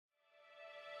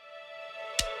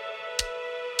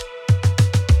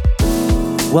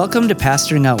Welcome to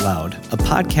Pastoring Out Loud, a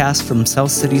podcast from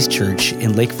South Cities Church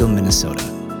in Lakeville, Minnesota.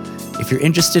 If you're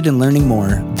interested in learning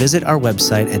more, visit our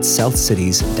website at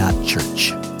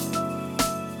southcities.church.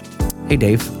 Hey,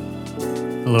 Dave.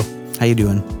 Hello. How you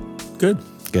doing? Good.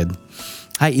 Good.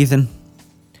 Hi, Ethan.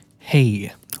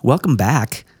 Hey. Welcome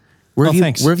back.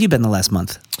 Thanks. Where have you been the last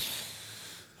month?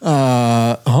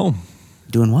 Home.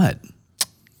 Doing what?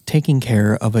 Taking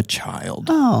care of a child.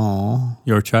 Oh,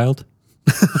 Your child?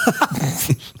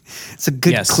 it's a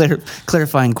good Yes.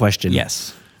 clarifying question.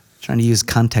 Yes. Trying to use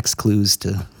context clues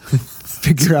to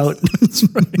figure out.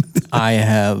 I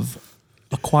have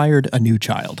acquired a new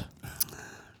child.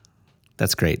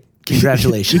 That's great.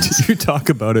 Congratulations. You talk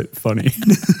about it funny.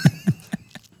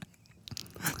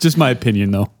 Just my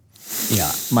opinion, though.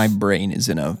 Yeah. My brain is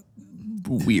in a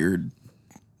weird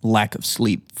lack of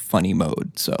sleep funny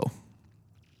mode, so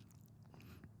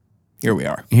here we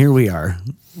are. Here we are.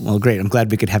 Well, great. I'm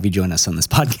glad we could have you join us on this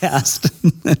podcast.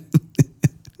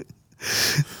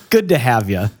 Good to have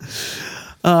you.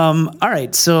 All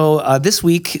right. So this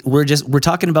week we're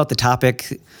talking about the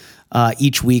topic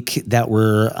each week that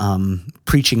we're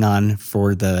preaching on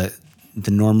for the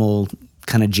normal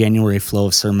kind of January flow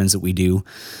of sermons that we do.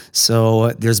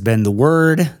 So there's been the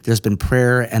word, there's been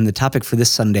prayer, and the topic for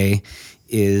this Sunday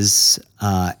is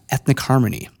ethnic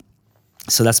harmony.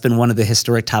 So that's been one of the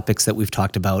historic topics that we've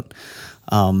talked about.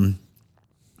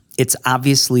 It's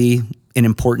obviously an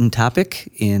important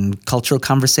topic in cultural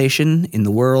conversation in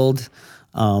the world.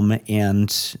 And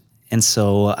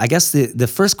so I guess the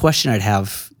first question I'd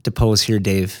have to pose here,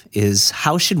 Dave, is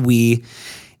how should we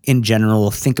in general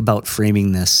think about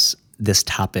framing this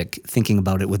topic, thinking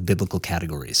about it with biblical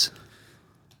categories?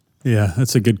 Yeah,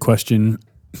 that's a good question.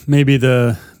 Maybe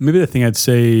the thing I'd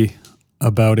say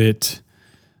about it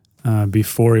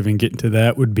before even getting to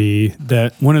that would be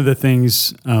that one of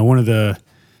the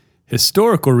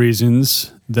historical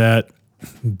reasons that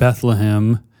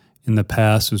Bethlehem in the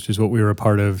past, which is what we were a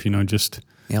part of, just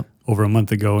over a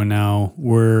month ago, and now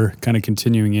we're kind of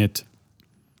continuing it.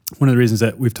 One of the reasons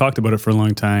that we've talked about it for a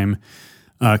long time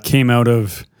came out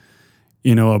of,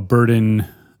 a burden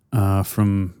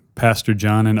from Pastor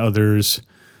John and others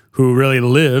who really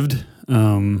lived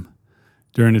during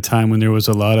a time when there was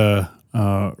a lot of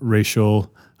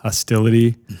racial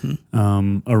hostility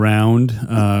around,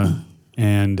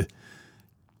 and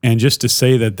just to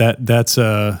say that's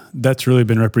really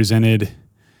been represented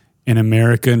in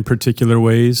America in particular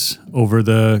ways over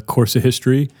the course of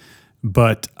history,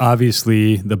 but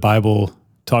obviously the Bible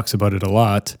talks about it a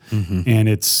lot, and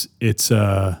it's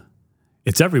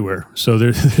everywhere. So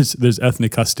there's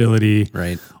ethnic hostility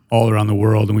Right. all around the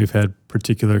world, and we've had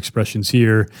particular expressions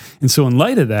here. And so in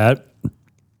light of that,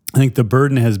 I think the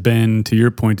burden has been, to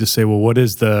your point, to say, well, what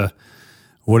does the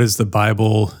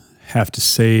Bible have to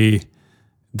say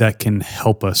that can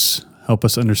help us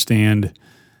understand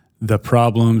the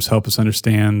problems, help us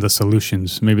understand the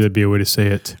solutions? Maybe that'd be a way to say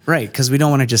it. Right, because we don't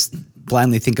want to just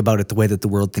blindly think about it the way that the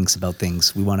world thinks about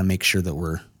things. We want to make sure that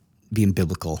we're being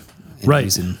biblical. And Right.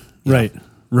 using, Right.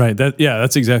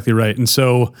 That's exactly right. And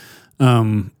so,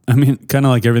 kind of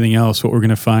like everything else, what we're going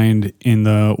to find in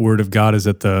the Word of God is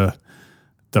that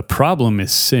the problem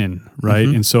is sin, right?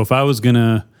 And so if I was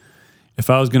gonna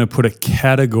put a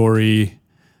category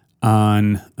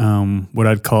on what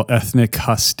I'd call ethnic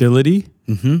hostility,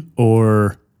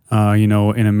 or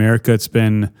in America, it's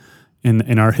been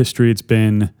in our history, it's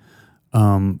been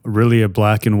really a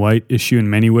black and white issue in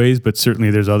many ways, but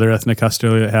certainly there's other ethnic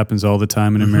hostility that happens all the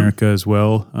time in America as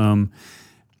well. The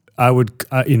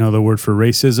word for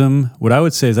racism, what I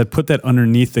would say is I'd put that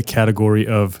underneath the category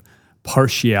of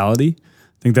partiality.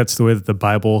 I think that's the way that the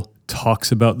Bible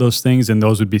talks about those things, and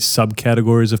those would be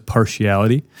subcategories of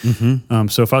partiality.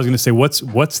 So if I was going to say,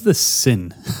 what's the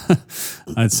sin?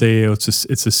 I'd say it's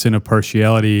a sin of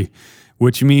partiality,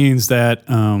 which means that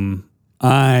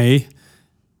I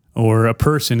or a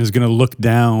person is going to look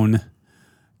down,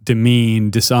 demean,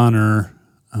 dishonor,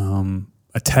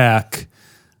 attack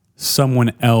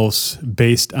someone else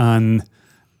based on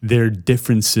their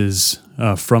differences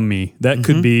from me. That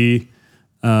could be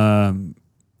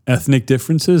ethnic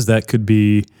differences, that could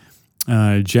be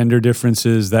gender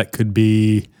differences, that could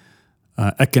be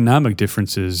economic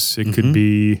differences. It could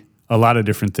be a lot of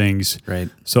different things. Right.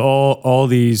 So all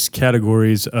these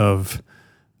categories of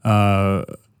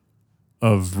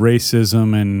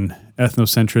racism and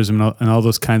ethnocentrism and all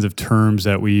those kinds of terms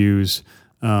that we use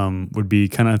would be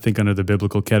kind of, I think, under the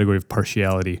biblical category of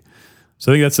partiality.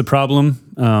 So I think that's the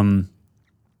problem.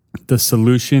 The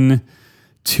solution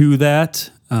to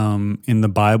that in the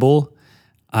Bible,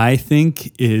 I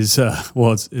think, is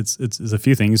it's a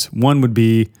few things. One would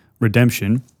be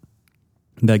redemption.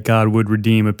 that God would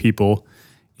redeem a people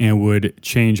and would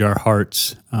change our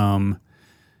hearts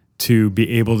to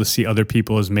be able to see other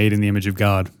people as made in the image of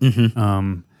God,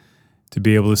 to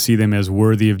be able to see them as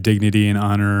worthy of dignity and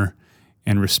honor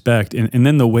and respect. And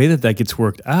then the way that gets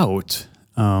worked out,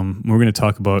 we're going to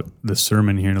talk about the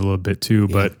sermon here in a little bit too,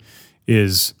 but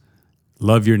is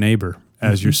love your neighbor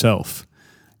as yourself.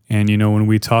 And, when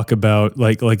we talk about,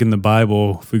 like in the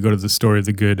Bible, if we go to the story of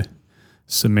the Good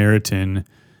Samaritan,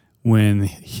 when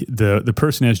the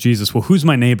person asks Jesus, well, who's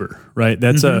my neighbor, right?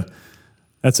 That's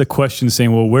a question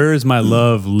saying, well, where is my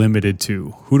love limited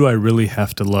to? Who do I really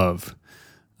have to love?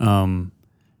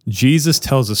 Jesus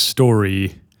tells a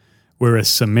story where a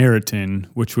Samaritan,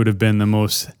 which would have been the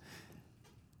most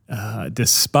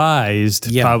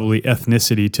despised, probably,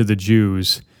 ethnicity to the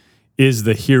Jews, is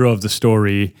the hero of the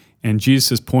story. And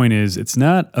Jesus' point is, it's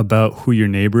not about who your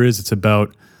neighbor is, it's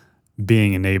about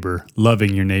being a neighbor,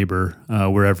 loving your neighbor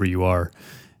wherever you are.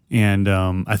 And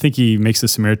I think he makes the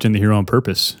Samaritan the hero on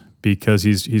purpose, because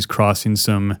he's crossing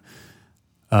some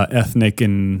ethnic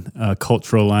and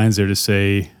cultural lines there to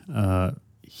say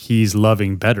he's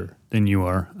loving better than you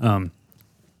are.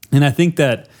 And I think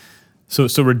that, so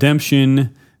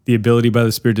redemption, the ability by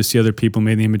the Spirit to see other people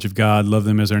made in the image of God, love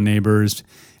them as our neighbors.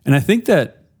 And I think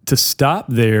that to stop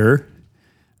there,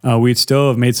 we'd still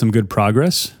have made some good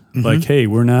progress. Like, hey,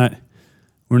 we're not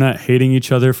hating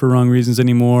each other for wrong reasons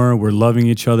anymore. We're loving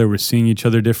each other. We're seeing each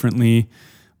other differently.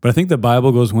 But I think the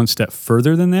Bible goes one step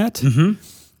further than that.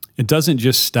 It doesn't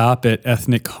just stop at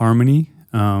ethnic harmony,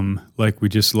 like we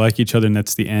just like each other and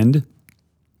that's the end.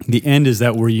 The end is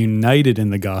that we're united in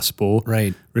the gospel,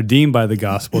 right? Redeemed by the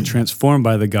gospel, transformed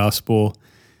by the gospel,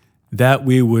 that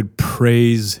we would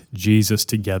praise Jesus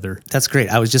together. That's great.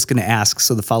 I was just going to ask,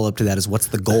 so the follow-up to that is, what's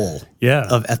the goal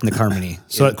of ethnic harmony,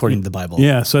 according to the Bible?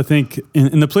 Yeah, so I think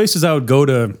in the places I would go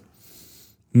to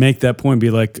make that point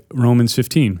be like Romans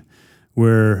 15,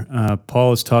 where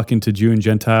Paul is talking to Jew and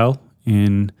Gentile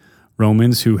in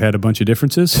Romans who had a bunch of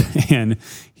differences, and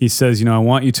he says, I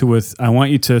want you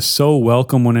to so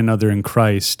welcome one another in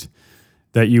Christ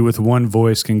that you with one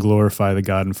voice can glorify the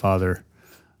God and Father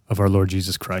of our Lord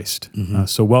Jesus Christ.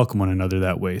 So welcome one another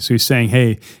that way. So he's saying,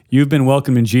 hey, you've been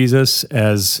welcomed in Jesus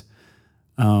as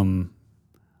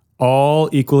all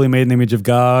equally made in the image of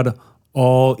God,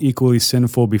 all equally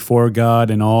sinful before God,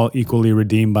 and all equally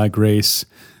redeemed by grace.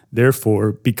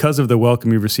 Therefore, because of the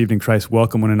welcome you've received in Christ,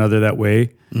 welcome one another that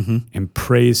way and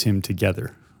praise him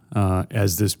together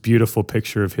as this beautiful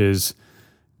picture of his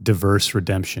diverse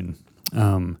redemption.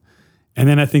 And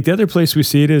then I think the other place we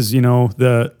see it is,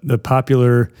 the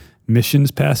popular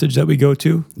missions passage that we go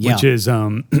to, which is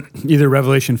either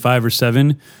Revelation 5 or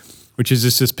 7, which is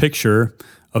just this picture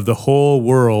of the whole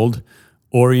world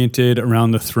oriented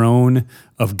around the throne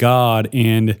of God,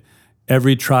 and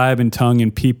every tribe and tongue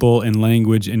and people and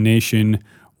language and nation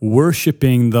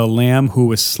worshiping the Lamb who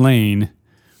was slain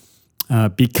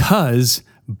because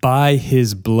by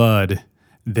his blood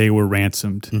they were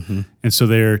ransomed. And so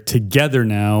they're together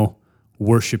now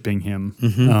worshiping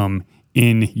him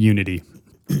in unity.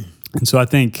 And so I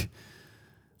think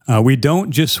we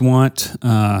don't just want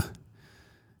ethnic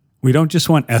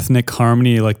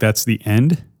harmony, like that's the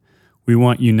end. We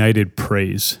want united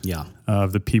praise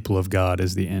of the people of God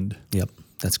as the end. Yep,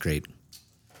 that's great.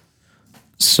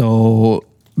 So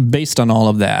based on all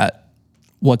of that,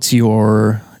 what's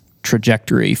your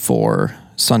trajectory for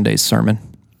Sunday's sermon?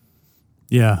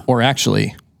 Yeah. Or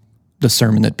actually, the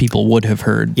sermon that people would have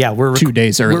heard 2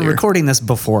 days earlier. We're recording this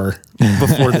before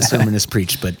the sermon is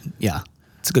preached, but yeah,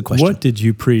 it's a good question. What did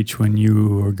you preach when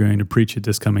you were going to preach it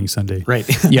this coming Sunday? Right.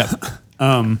 Yep.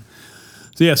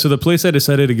 So the place I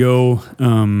decided to go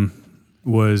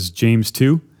was James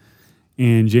 2.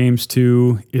 And James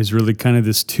 2 is really kind of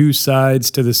this two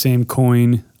sides to the same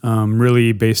coin,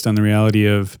 really based on the reality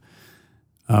of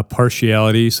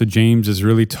partiality. So James is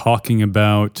really talking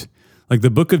about, like,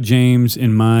 the book of James,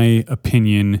 in my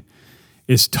opinion,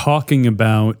 is talking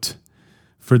about,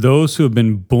 for those who have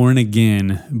been born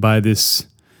again by this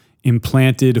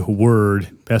implanted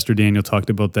word. Pastor Daniel talked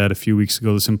about that a few weeks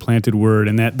ago, this implanted word,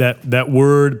 and that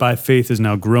word by faith is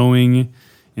now growing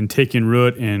and taking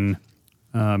root and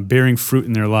bearing fruit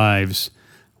in their lives.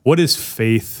 What does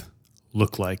faith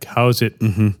look like? How is it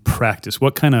practiced?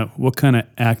 What kind of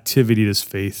activity does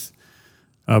faith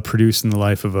produce in the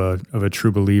life of a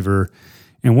true believer?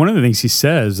 And one of the things he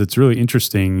says that's really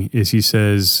interesting is he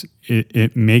says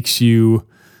it makes you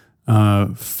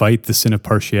fight the sin of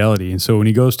partiality. And so when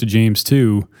he goes to James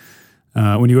 2,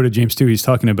 when you go to James 2, he's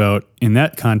talking about, in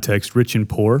that context, rich and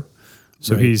poor.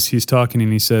 So right. he's talking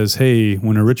and he says, hey,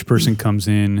 when a rich person comes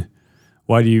in,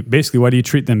 why do you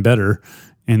treat them better?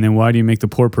 And then why do you make the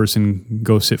poor person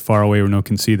go sit far away where no one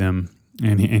can see them?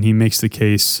 And he makes the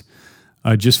case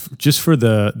just for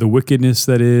the wickedness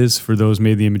that is for those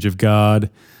made in the image of God,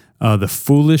 the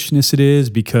foolishness it is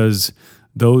because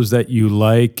those that you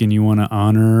like and you want to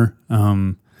honor,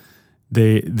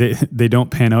 they don't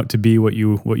pan out to be what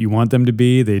you want them to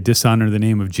be. They dishonor the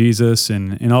name of Jesus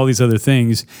and all these other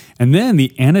things. And then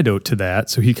the antidote to that,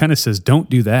 so he kind of says, don't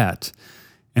do that.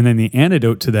 And then the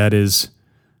antidote to that is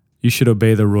you should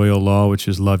obey the royal law, which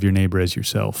is love your neighbor as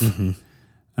yourself.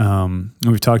 Mm-hmm.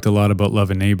 We've talked a lot about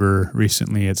love a neighbor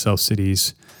recently at South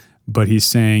Cities, but he's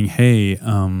saying, hey,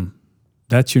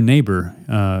 that's your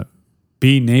neighbor.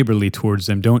 Be neighborly towards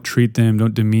them. Don't treat them,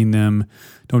 don't demean them,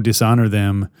 don't dishonor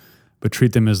them, but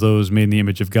treat them as those made in the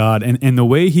image of God. And the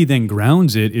way he then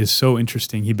grounds it is so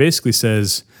interesting. He basically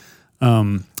says,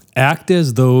 act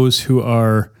as those who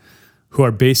are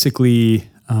basically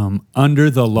under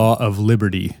the law of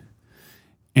liberty.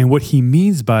 And what he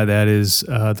means by that is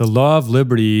the law of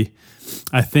liberty,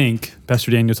 I think,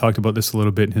 Pastor Daniel talked about this a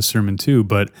little bit in his sermon too,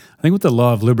 but I think what the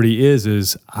law of liberty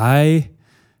is I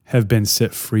have been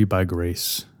set free by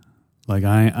grace. Like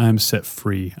I'm set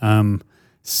free. I'm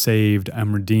saved.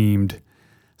 I'm redeemed.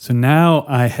 So now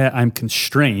I'm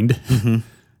constrained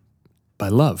by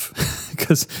love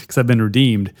because I've been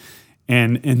redeemed.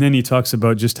 And then he talks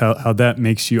about just how that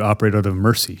makes you operate out of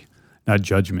mercy, not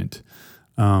judgment.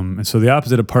 And so the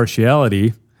opposite of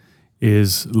partiality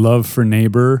is love for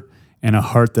neighbor and a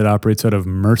heart that operates out of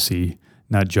mercy,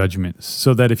 not judgment.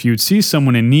 So that if you'd see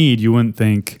someone in need, you wouldn't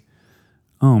think,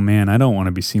 oh man, I don't want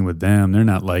to be seen with them. They're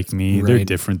not like me. Right. They're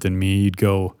different than me. You'd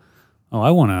go, oh,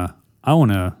 I want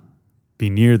to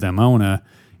be near them. I want to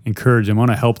encourage them. I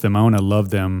want to help them. I want to love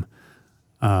them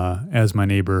as my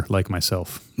neighbor, like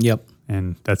myself. Yep.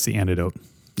 And that's the antidote.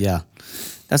 Yeah,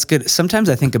 that's good. Sometimes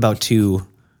I think about too,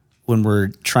 when we're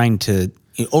trying to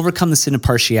overcome the sin of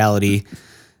partiality,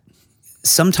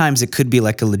 sometimes it could be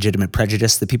like a legitimate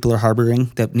prejudice that people are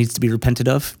harboring that needs to be repented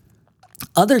of.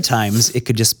 Other times it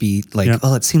could just be like,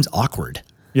 oh, it seems awkward.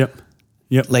 Yep.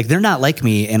 Like they're not like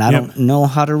me and I don't know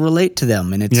how to relate to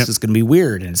them and it's just going to be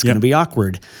weird and it's going to be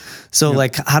awkward. So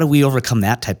like, how do we overcome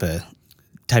that type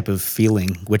of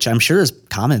feeling, which I'm sure is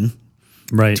common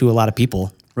to a lot of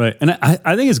people. Right. And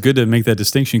I think it's good to make that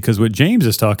distinction because what James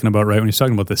is talking about, right, when he's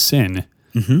talking about the sin,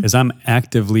 is I'm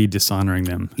actively dishonoring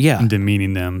them and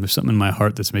demeaning them. There's something in my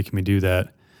heart that's making me do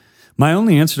that. My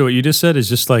only answer to what you just said is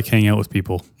just like hang out with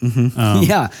people.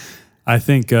 I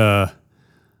think, so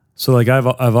like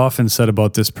I've often said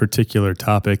about this particular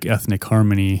topic, ethnic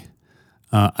harmony,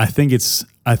 I think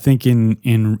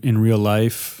in real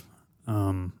life,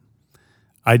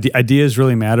 ideas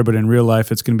really matter, but in real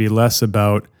life, it's going to be less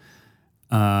about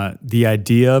the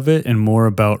idea of it and more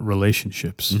about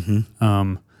relationships.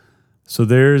 So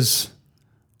there's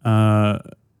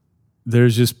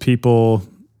just people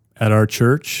at our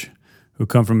church who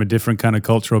come from a different kind of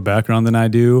cultural background than I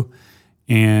do,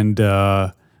 and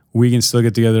we can still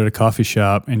get together at a coffee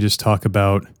shop and just talk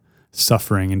about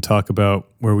suffering and talk about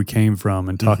where we came from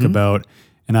and talk about,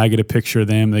 and I get a picture of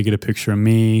them, they get a picture of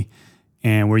me,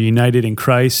 and we're united in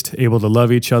Christ, able to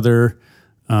love each other,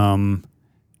 and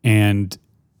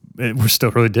we're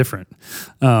still really different.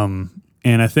 And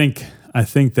I think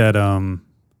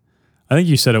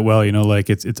you said it well, like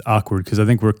it's awkward because I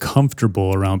think we're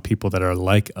comfortable around people that are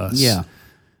like us. Yeah.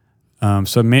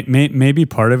 So maybe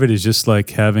part of it is just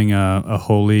like having a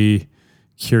holy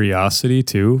curiosity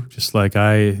too. Just like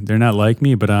they're not like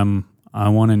me, but I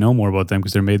want to know more about them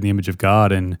because they're made in the image of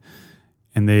God and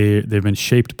they've been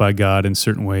shaped by God in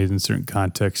certain ways, in certain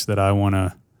contexts that I want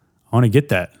to get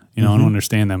that. I want to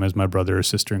understand them as my brother or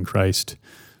sister in Christ.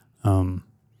 And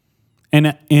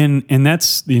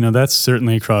that's, that's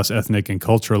certainly across ethnic and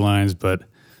cultural lines, but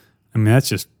I mean, that's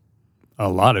just a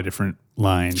lot of different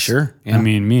lines. Sure. Yeah. I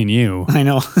mean, me and you. I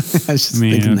know. I was just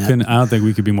thinking that. I don't think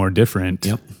we could be more different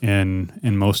in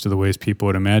most of the ways people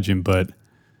would imagine, but,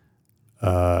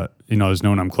 there's no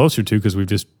one I'm closer to because we've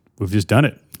just done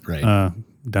it. Right.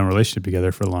 Done a relationship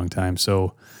together for a long time.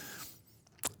 So,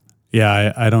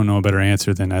 yeah, I don't know a better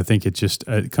answer than I think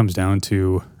it comes down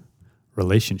to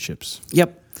relationships.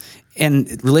 Yep.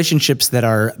 And relationships that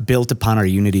are built upon our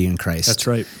unity in Christ. That's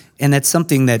right. And that's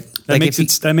something that makes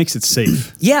it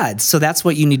safe. Yeah. So that's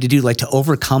what you need to do. Like to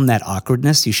overcome that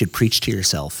awkwardness, you should preach to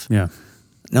yourself. Yeah.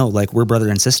 No, like we're brother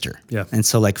and sister. Yeah. And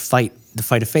so like fight the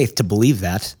fight of faith to believe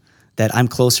that I'm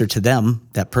closer to them,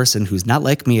 that person who's not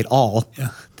like me at all,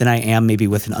 than I am maybe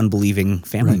with an unbelieving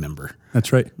family member.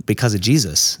 That's right. Because of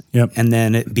Jesus. Yep. And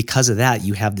then because of that,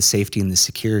 you have the safety and the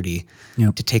security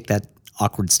to take that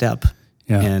awkward step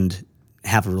and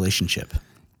have a relationship.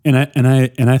 And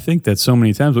I think that so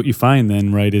many times what you find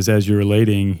then, right, is as you're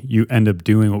relating, you end up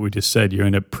doing what we just said. You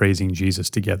end up praising Jesus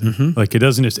together. Like it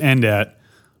doesn't just end at,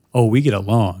 oh, we get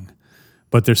along,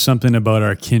 but there's something about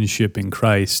our kinship in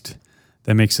Christ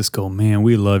that makes us go, man,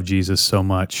 we love Jesus so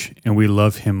much, and we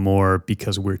love him more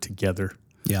because we're together.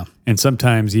 Yeah. And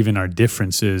sometimes even our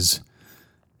differences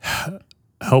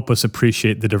help us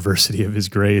appreciate the diversity of his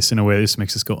grace in a way that just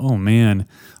makes us go, oh man,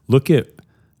 look at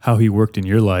how he worked in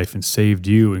your life and saved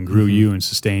you and grew you and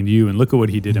sustained you. And look at what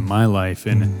he did in my life.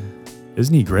 And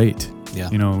isn't he great?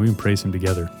 Yeah. You know, we can praise him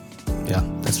together. Yeah,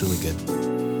 that's really good.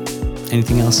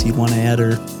 Anything else you want to add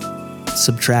or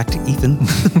subtract, Ethan?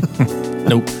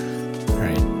 Nope. All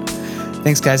right.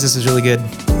 Thanks, guys. This is really good.